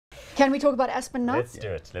Can we talk about Aspen now? Let's do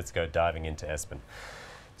it. Let's go diving into Aspen.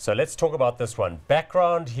 So let's talk about this one.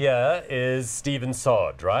 Background here is Stephen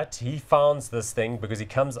Saad, right? He founds this thing because he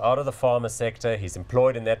comes out of the pharma sector. He's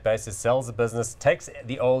employed in that basis, sells a business, takes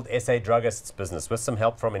the old SA Druggists business with some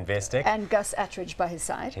help from Investec. And Gus Attridge by his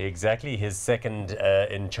side. Exactly, his second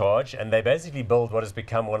in charge. And they basically build what has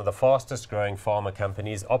become one of the fastest growing pharma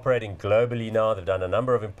companies, operating globally now. They've done a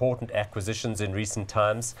number of important acquisitions in recent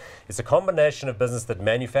times. It's a combination of business that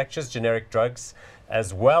manufactures generic drugs,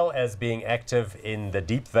 as well as being active in the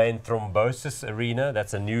deep vein thrombosis arena.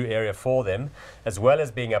 That's a new area for them, as well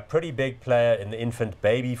as being a pretty big player in the infant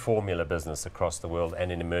baby formula business across the world and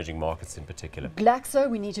in emerging markets in particular. Glaxo,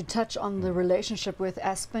 we need to touch on the relationship with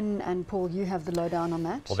Aspen, and Paul, you have the lowdown on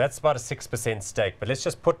that. Well, that's about a 6% stake, but let's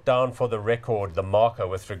just put down for the record the marker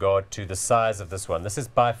with regard to the size of this one. This is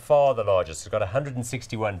by far the largest. It's got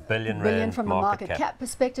 161 billion rand from market a market cap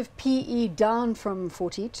perspective. PE down from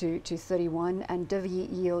 40 to 31, and dividend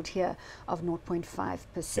yield here of 0.5%.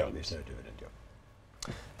 Yeah, there's no dividend.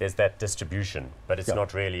 Yeah. There's that distribution, but it's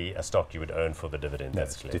not really a stock you would own for the dividend. No,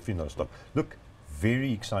 that's it's clear. definitely not a stock. Look,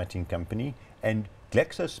 very exciting company, and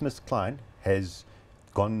GlaxoSmithKline has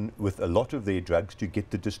gone with a lot of their drugs to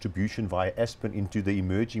get the distribution via Aspen into the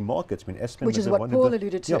emerging markets. I mean, Aspen Which is what Paul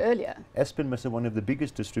alluded to earlier. Aspen must have one of the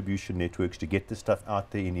biggest distribution networks to get the stuff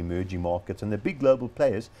out there in emerging markets, and the big global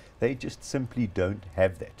players, they just simply don't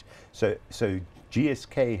have that. So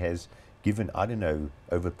GSK has given, I don't know,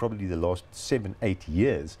 over probably the last 7-8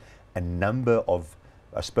 years, a number of,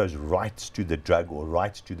 I suppose, rights to the drug or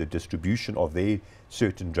rights to the distribution of their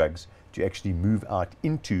certain drugs to actually move out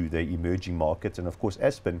into the emerging markets. And of course,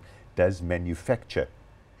 Aspen does manufacture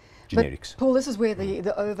generics. But Paul, this is where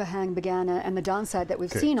the overhang began and the downside that we've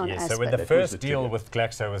seen on Aspen. So when the first deal with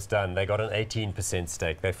Glaxo was done, they got an 18%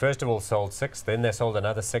 stake. They first of all sold 6, then they sold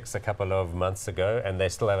another 6 a couple of months ago, and they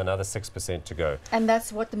still have another 6% to go. And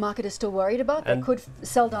that's what the market is still worried about? They could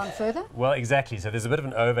sell down further? Well, exactly. So there's a bit of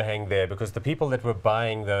an overhang there because the people that were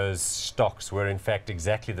buying those stocks were in fact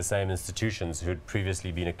exactly the same institutions who had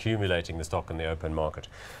previously been accumulating the stock in the open market.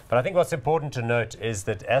 But I think what's important to note is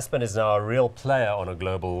that Aspen is now a real player on a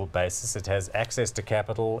global basis. It has access to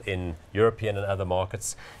capital in European and other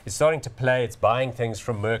markets. It's starting to play. It's buying things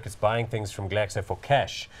from Merck. It's buying things from Glaxo for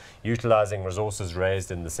cash, utilizing resources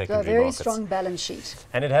raised in the secondary markets. So a very strong balance sheet.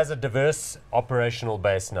 And it has a diverse operational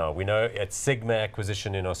base now. We know its Sigma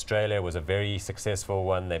acquisition in Australia was a very successful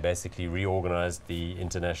one. They basically reorganized the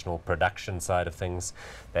international production side of things.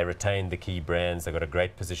 They retained the key brands. They've got a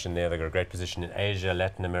great position there. They've got a great position in Asia,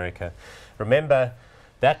 Latin America. Remember,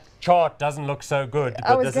 that chart doesn't look so good,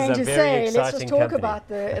 but this is a very exciting let's just talk company. about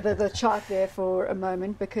the chart there for a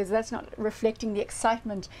moment, because that's not reflecting the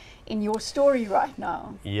excitement in your story right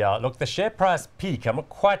now. Yeah, look, the share price peak, I'm not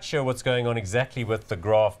quite sure what's going on exactly with the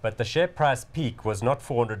graph, but the share price peak was not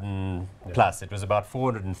 400 and plus, it was about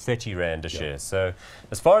 430 Rand a share. So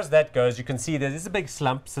as far as that goes, you can see there is a big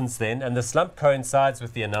slump since then, and the slump coincides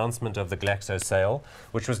with the announcement of the Glaxo sale,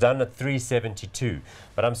 which was done at 372.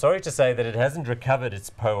 But I'm sorry to say that it hasn't recovered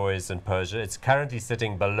its poise and posure. It's currently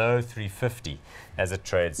sitting below 350 as it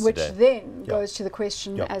trades Which today. then goes to the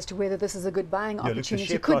question as to whether this is a good buying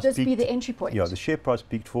opportunity. Could this be the entry point? Yeah, the share price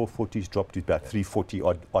peaked 440s, dropped to about 340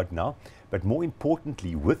 odd now. But more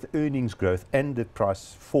importantly, with earnings growth and the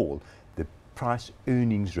price fall, the price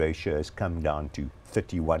earnings ratio has come down to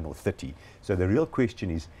 31 or 30. So the real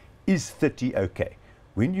question is 30 okay?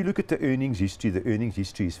 When you look at the earnings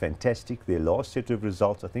history is fantastic. Their last set of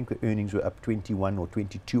results, I think the earnings were up 21 or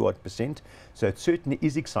 22 odd %. So it certainly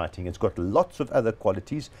is exciting. It's got lots of other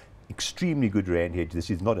qualities. Extremely good rand hedge. This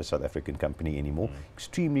is not a South African company anymore.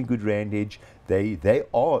 Extremely good rand hedge. They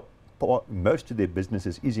are, most of their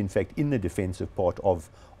businesses is in fact in the defensive part of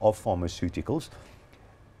pharmaceuticals.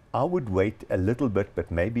 I would wait a little bit,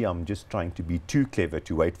 but maybe I'm just trying to be too clever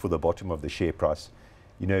to wait for the bottom of the share price.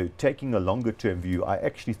 You know, taking a longer term view, I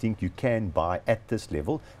actually think you can buy at this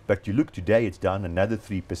level, but you look today, it's down another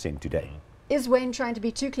 3% today. Is Wayne trying to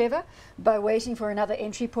be too clever by waiting for another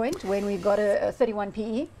entry point when we've got a 31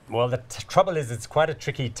 PE? Well, the trouble is it's quite a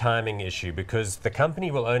tricky timing issue because the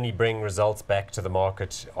company will only bring results back to the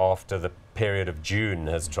market after the period of June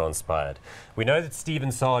has transpired. We know that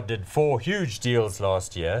Stephen Saad did 4 huge deals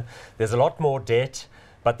last year. There's a lot more debt,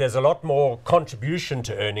 but there's a lot more contribution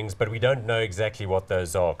to earnings, but we don't know exactly what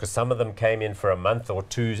those are because some of them came in for a month or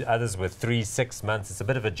two, others were 3-6 months. It's a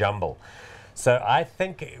bit of a jumble. So I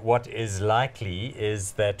think what is likely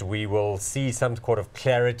is that we will see some sort of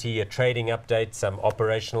clarity, a trading update, some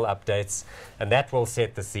operational updates, and that will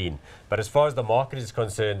set the scene. But as far as the market is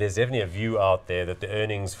concerned, there's definitely a view out there that the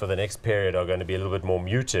earnings for the next period are going to be a little bit more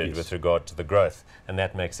muted with regard to the growth, and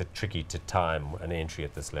that makes it tricky to time an entry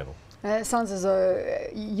at this level. It sounds as though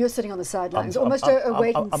you're sitting on the sidelines, almost a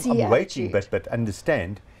wait and see I'm waiting, attitude. but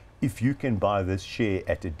understand, if you can buy this share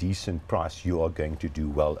at a decent price, you are going to do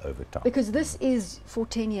well over time. Because this is for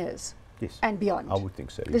 10 years Yes, and beyond. I would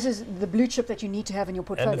think so. This is the blue chip that you need to have in your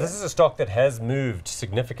portfolio. And this is a stock that has moved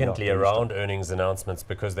significantly Yeah, around earnings announcements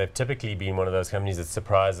because they've typically been one of those companies that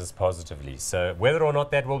surprises positively. So whether or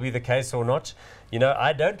not that will be the case or not, you know,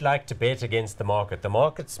 I don't like to bet against the market. The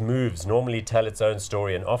market's moves normally tell its own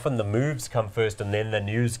story, and often the moves come first and then the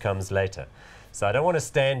news comes later. So I don't want to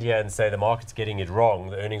stand here and say the market's getting it wrong,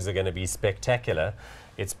 the earnings are going to be spectacular.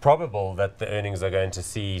 It's probable that the earnings are going to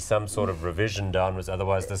see some sort of revision downwards,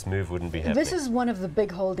 otherwise this move wouldn't be happening. This is one of the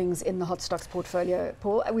big holdings in the hot stocks portfolio,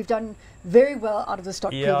 Paul. We've done very well out of the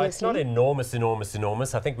stock previously. Yeah, it's not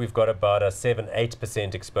enormous. I think we've got about a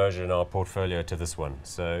 7-8% exposure in our portfolio to this one.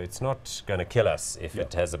 So it's not going to kill us if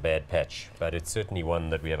it has a bad patch, but it's certainly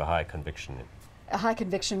one that we have a high conviction in. A high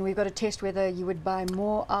conviction. We've got to test whether you would buy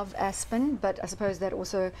more of Aspen, but I suppose that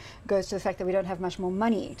also goes to the fact that we don't have much more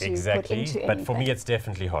money to put into anything. But for me it's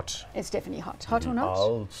definitely hot. It's definitely hot. Hot or not?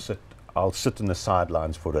 I'll sit on the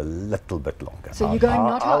sidelines for a little bit longer. So you're going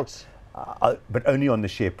not hot? But only on the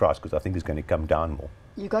share price, because I think it's going to come down more.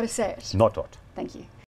 You got to say it. Not hot. Thank you.